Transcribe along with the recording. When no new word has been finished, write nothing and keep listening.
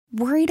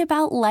Worried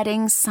about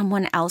letting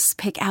someone else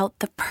pick out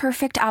the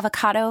perfect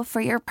avocado for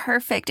your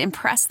perfect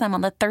impress them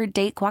on the third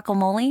date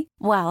guacamole?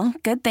 Well,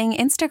 good thing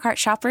Instacart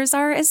shoppers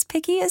are as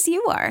picky as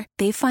you are.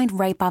 They find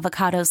ripe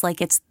avocados like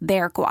it's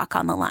their guac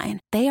on the line.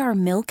 They are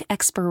milk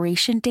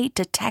expiration date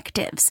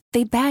detectives.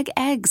 They bag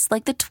eggs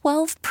like the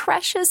 12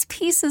 precious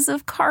pieces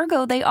of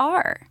cargo they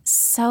are.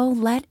 So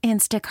let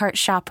Instacart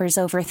shoppers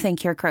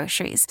overthink your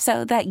groceries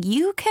so that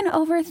you can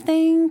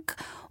overthink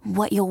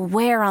what you'll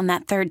wear on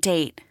that third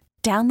date.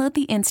 Download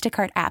the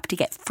Instacart app to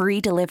get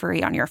free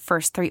delivery on your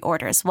first 3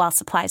 orders while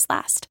supplies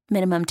last.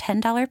 Minimum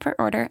 $10 per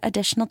order.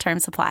 Additional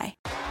terms apply.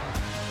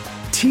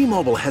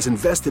 T-Mobile has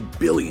invested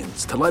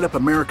billions to light up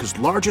America's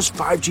largest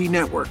 5G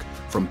network,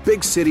 from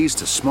big cities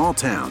to small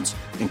towns,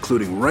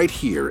 including right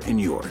here in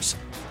yours.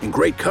 And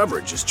great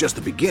coverage is just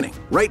the beginning.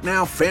 Right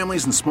now,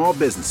 families and small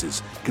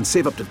businesses can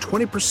save up to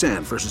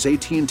 20% versus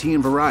AT&T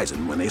and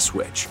Verizon when they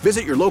switch.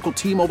 Visit your local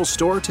T-Mobile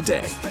store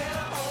today.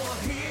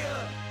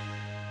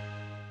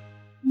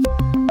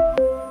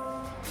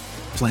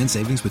 Plan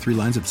savings with 3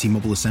 lines of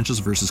T-Mobile Essentials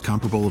versus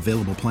comparable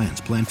available plans.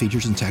 Plan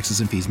features and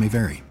taxes and fees may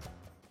vary.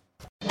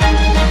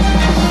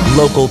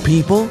 Local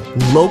people,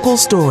 local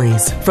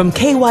stories. From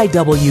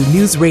KYW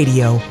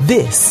Newsradio,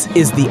 this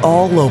is the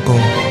All-Local.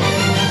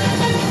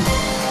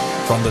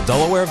 From the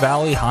Delaware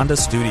Valley Honda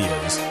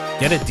Studios,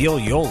 get a deal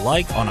you'll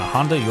like on a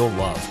Honda you'll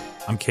love.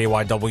 I'm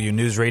KYW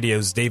News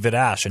Radio's David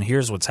Ash, and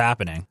here's what's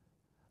happening.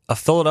 A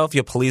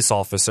Philadelphia police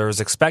officer is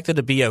expected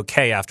to be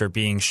okay after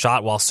being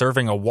shot while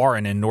serving a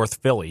warrant in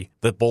North Philly.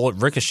 The bullet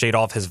ricocheted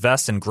off his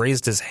vest and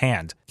grazed his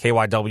hand.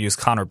 KYW's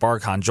Connor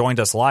Barkon joined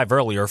us live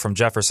earlier from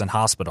Jefferson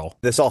Hospital.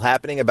 This all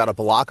happening about a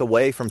block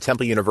away from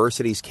Temple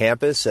University's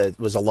campus. It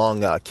was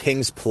along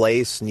King's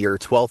Place near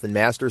 12th and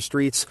Master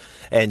Streets,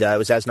 and it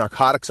was as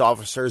narcotics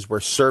officers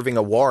were serving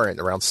a warrant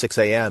around 6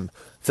 a.m.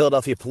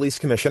 Philadelphia Police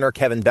Commissioner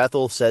Kevin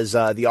Bethel says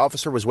the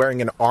officer was wearing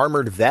an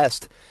armored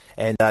vest,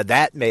 and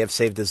that may have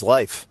saved his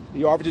life.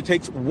 The officer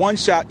takes one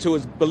shot to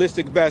his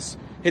ballistic vest,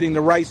 hitting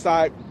the right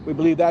side. We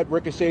believe that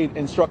ricocheted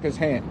and struck his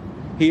hand.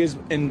 He is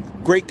in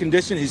great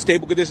condition, he's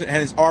stable condition, and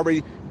has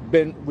already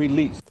been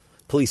released.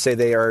 Police say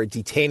they are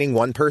detaining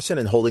one person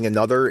and holding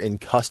another in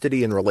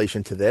custody in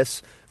relation to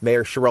this.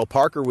 Mayor Sherelle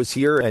Parker was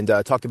here and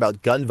talked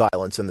about gun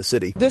violence in the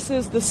city. This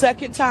is the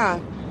second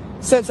time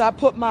since I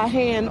put my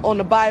hand on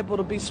the Bible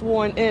to be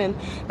sworn in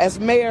as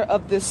mayor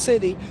of this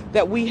city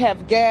that we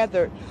have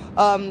gathered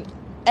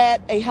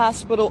at a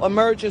hospital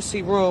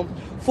emergency room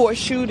for a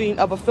shooting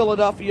of a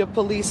Philadelphia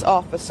police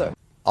officer.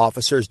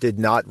 Officers did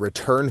not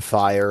return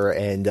fire,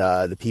 and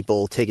the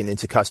people taken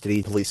into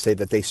custody, police say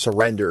that they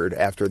surrendered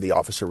after the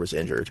officer was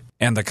injured.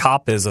 And the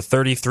cop is a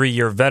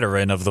 33-year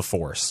veteran of the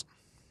force.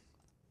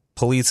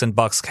 Police in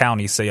Bucks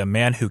County say a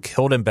man who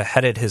killed and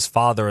beheaded his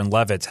father in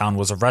Levittown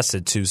was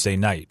arrested Tuesday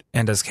night.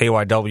 And as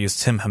KYW's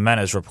Tim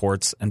Jimenez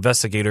reports,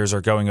 investigators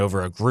are going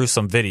over a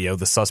gruesome video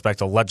the suspect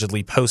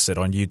allegedly posted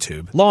on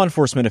YouTube. Law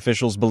enforcement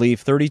officials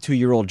believe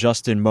 32-year-old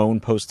Justin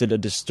Moan posted a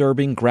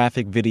disturbing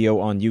graphic video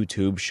on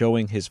YouTube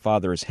showing his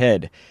father's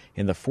head.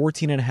 In the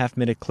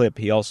 14-and-a-half-minute clip,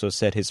 he also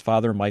said his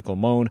father, Michael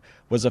Moan,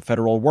 was a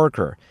federal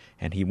worker,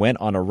 and he went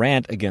on a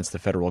rant against the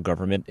federal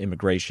government,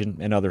 immigration,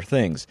 and other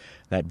things.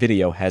 That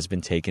video has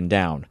been taken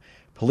down.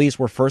 Police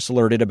were first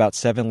alerted about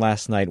 7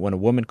 last night when a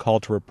woman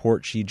called to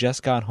report she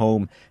just got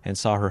home and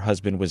saw her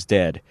husband was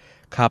dead.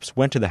 Cops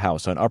went to the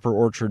house on Upper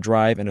Orchard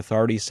Drive, and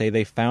authorities say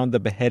they found the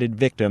beheaded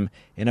victim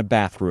in a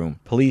bathroom.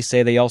 Police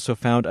say they also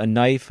found a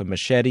knife, a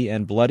machete,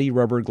 and bloody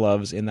rubber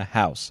gloves in the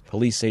house.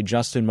 Police say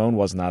Justin Moan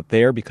was not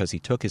there because he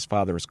took his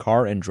father's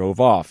car and drove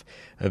off.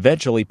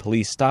 Eventually,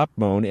 police stopped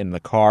Moan in the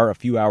car a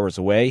few hours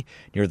away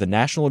near the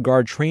National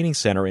Guard Training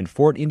Center in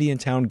Fort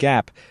Indiantown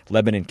Gap,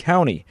 Lebanon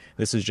County.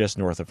 This is just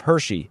north of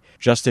Hershey.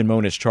 Justin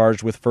Moan is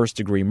charged with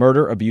first-degree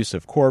murder, abuse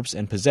of corpse,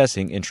 and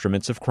possessing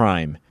instruments of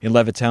crime. In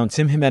Levittown,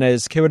 Tim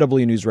Jimenez,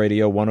 KYW News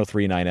Radio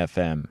 103.9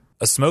 FM.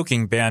 A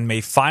smoking ban may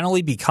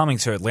finally be coming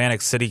to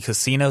Atlantic City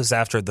casinos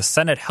after the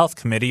Senate Health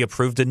Committee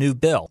approved a new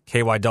bill.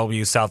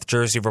 KYW South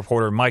Jersey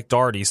reporter Mike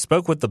Doherty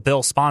spoke with the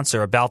bill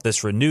sponsor about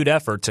this renewed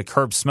effort to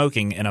curb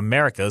smoking in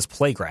America's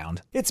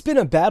playground. It's been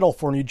a battle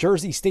for New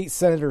Jersey State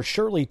Senator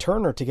Shirley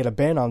Turner to get a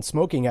ban on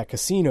smoking at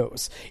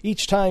casinos.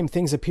 Each time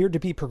things appeared to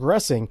be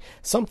progressing,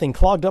 something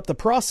clogged up the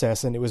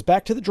process and it was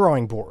back to the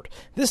drawing board.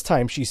 This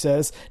time, she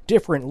says,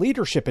 different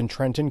leadership in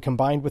Trenton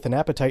combined with an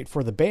appetite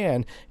for the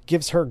ban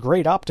gives her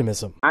great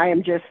optimism. I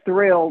am just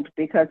thrilled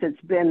because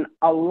it's been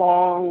a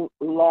long,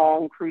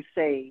 long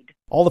crusade.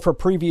 All of her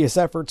previous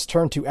efforts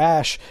turned to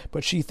ash,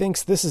 but she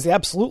thinks this is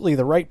absolutely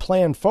the right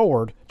plan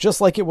forward, just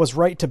like it was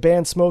right to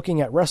ban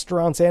smoking at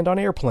restaurants and on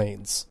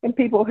airplanes. And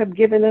people have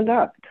given it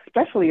up,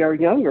 especially our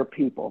younger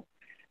people.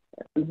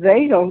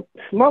 They don't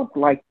smoke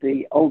like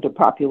the older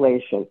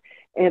population.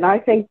 And I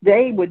think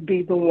they would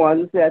be the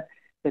ones that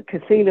the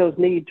casinos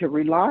need to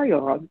rely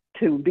on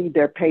to be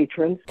their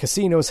patrons.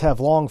 Casinos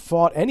have long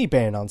fought any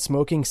ban on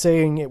smoking,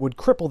 saying it would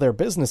cripple their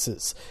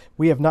businesses.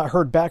 We have not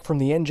heard back from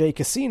the NJ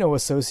Casino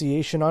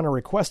Association on a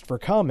request for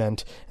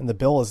comment, and the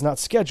bill is not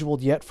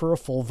scheduled yet for a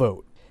full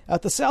vote.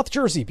 At the South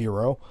Jersey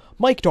Bureau,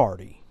 Mike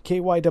Doherty,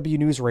 KYW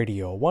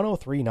Newsradio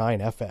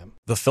 103.9 FM.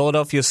 The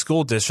Philadelphia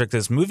School District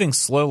is moving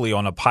slowly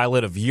on a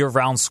pilot of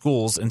year-round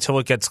schools until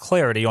it gets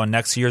clarity on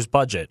next year's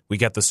budget. We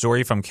get the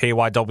story from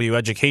KYW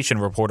education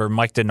reporter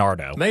Mike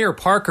DiNardo. Mayor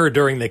Parker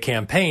during the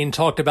campaign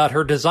talked about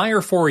her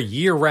desire for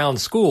year-round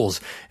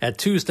schools. At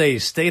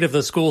Tuesday's State of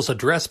the Schools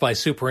address by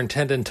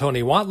Superintendent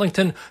Tony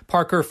Watlington,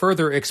 Parker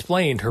further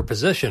explained her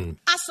position.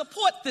 I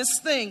support this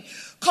thing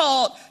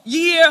called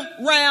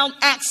year-round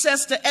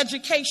access to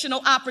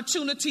educational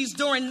opportunities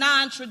during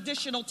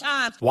non-traditional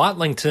times.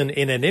 Watlington,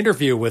 in an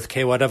interview with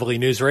KYW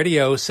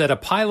Newsradio, said a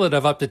pilot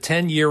of up to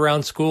 10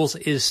 year-round schools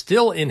is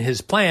still in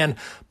his plan,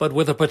 but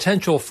with a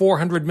potential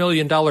 $400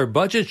 million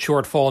budget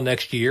shortfall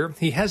next year,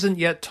 he hasn't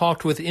yet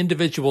talked with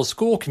individual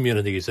school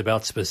communities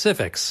about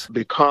specifics.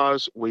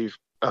 Because we've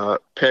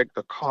pegged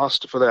the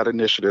cost for that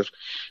initiative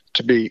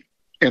to be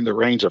in the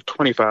range of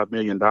 $25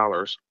 million,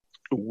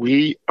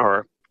 we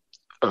are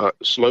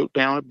slowed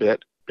down a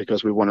bit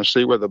because we want to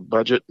see what the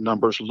budget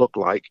numbers look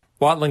like.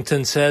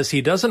 Watlington says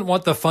he doesn't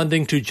want the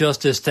funding to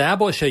just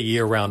establish a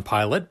year-round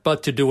pilot,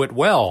 but to do it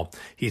well.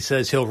 He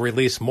says he'll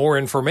release more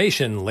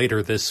information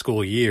later this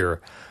school year.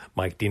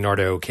 Mike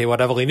DiNardo,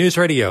 KYW News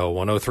Radio,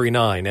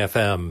 103.9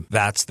 FM.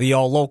 That's the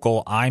All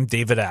Local. I'm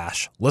David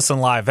Ash. Listen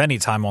live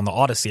anytime on the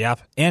Odyssey app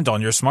and on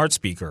your smart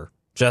speaker.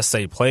 Just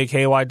say play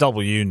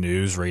KYW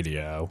News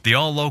Radio. The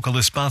All Local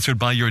is sponsored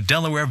by your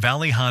Delaware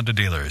Valley Honda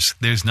dealers.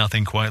 There's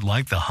nothing quite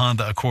like the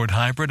Honda Accord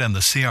Hybrid and the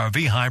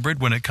CR-V Hybrid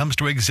when it comes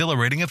to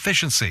exhilarating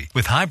efficiency.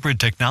 With hybrid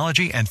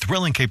technology and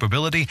thrilling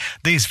capability,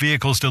 these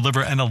vehicles deliver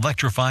an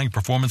electrifying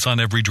performance on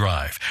every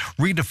drive.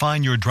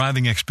 Redefine your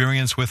driving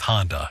experience with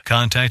Honda.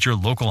 Contact your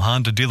local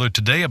Honda dealer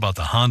today about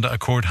the Honda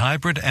Accord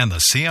Hybrid and the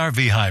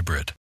CR-V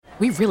Hybrid.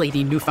 We really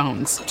need new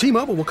phones.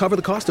 T-Mobile will cover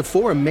the cost of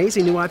 4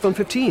 amazing new iPhone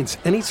 15s,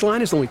 and each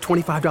line is only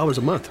 $25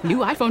 a month. New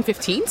iPhone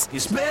 15s?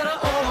 It's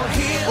better over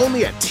here.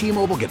 Only at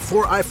T-Mobile, get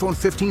 4 iPhone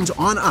 15s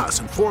on us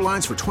and 4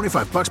 lines for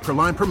 $25 per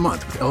line per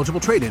month with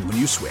eligible trade-in when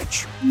you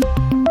switch.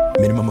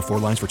 Minimum of 4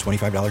 lines for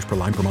 $25 per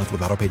line per month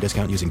with autopay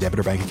discount using debit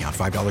or bank account.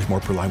 $5 more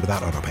per line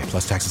without autopay,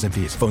 plus taxes and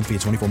fees. Phone fee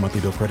at 24 monthly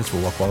bill credits for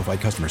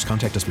well-qualified customers.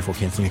 Contact us before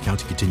canceling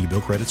account to continue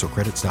bill credits or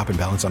credit stop and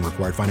balance on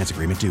required finance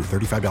agreement due.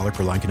 $35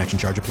 per line connection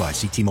charge applies.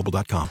 See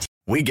T-Mobile.com.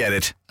 We get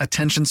it.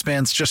 Attention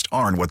spans just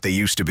aren't what they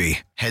used to be.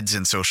 Heads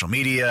in social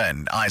media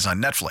and eyes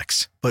on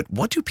Netflix. But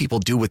what do people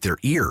do with their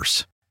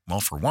ears? Well,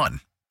 for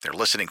one, they're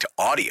listening to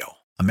audio.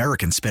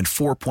 Americans spend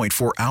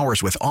 4.4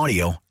 hours with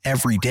audio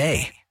every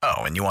day. Oh,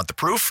 and you want the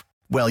proof?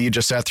 Well, you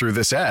just sat through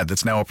this ad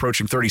that's now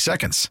approaching 30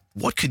 seconds.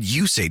 What could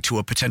you say to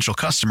a potential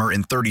customer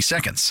in 30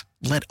 seconds?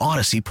 Let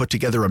Odyssey put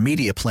together a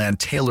media plan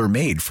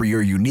tailor-made for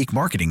your unique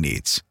marketing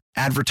needs.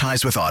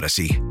 Advertise with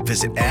Odyssey.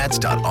 Visit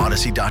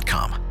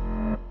ads.odyssey.com.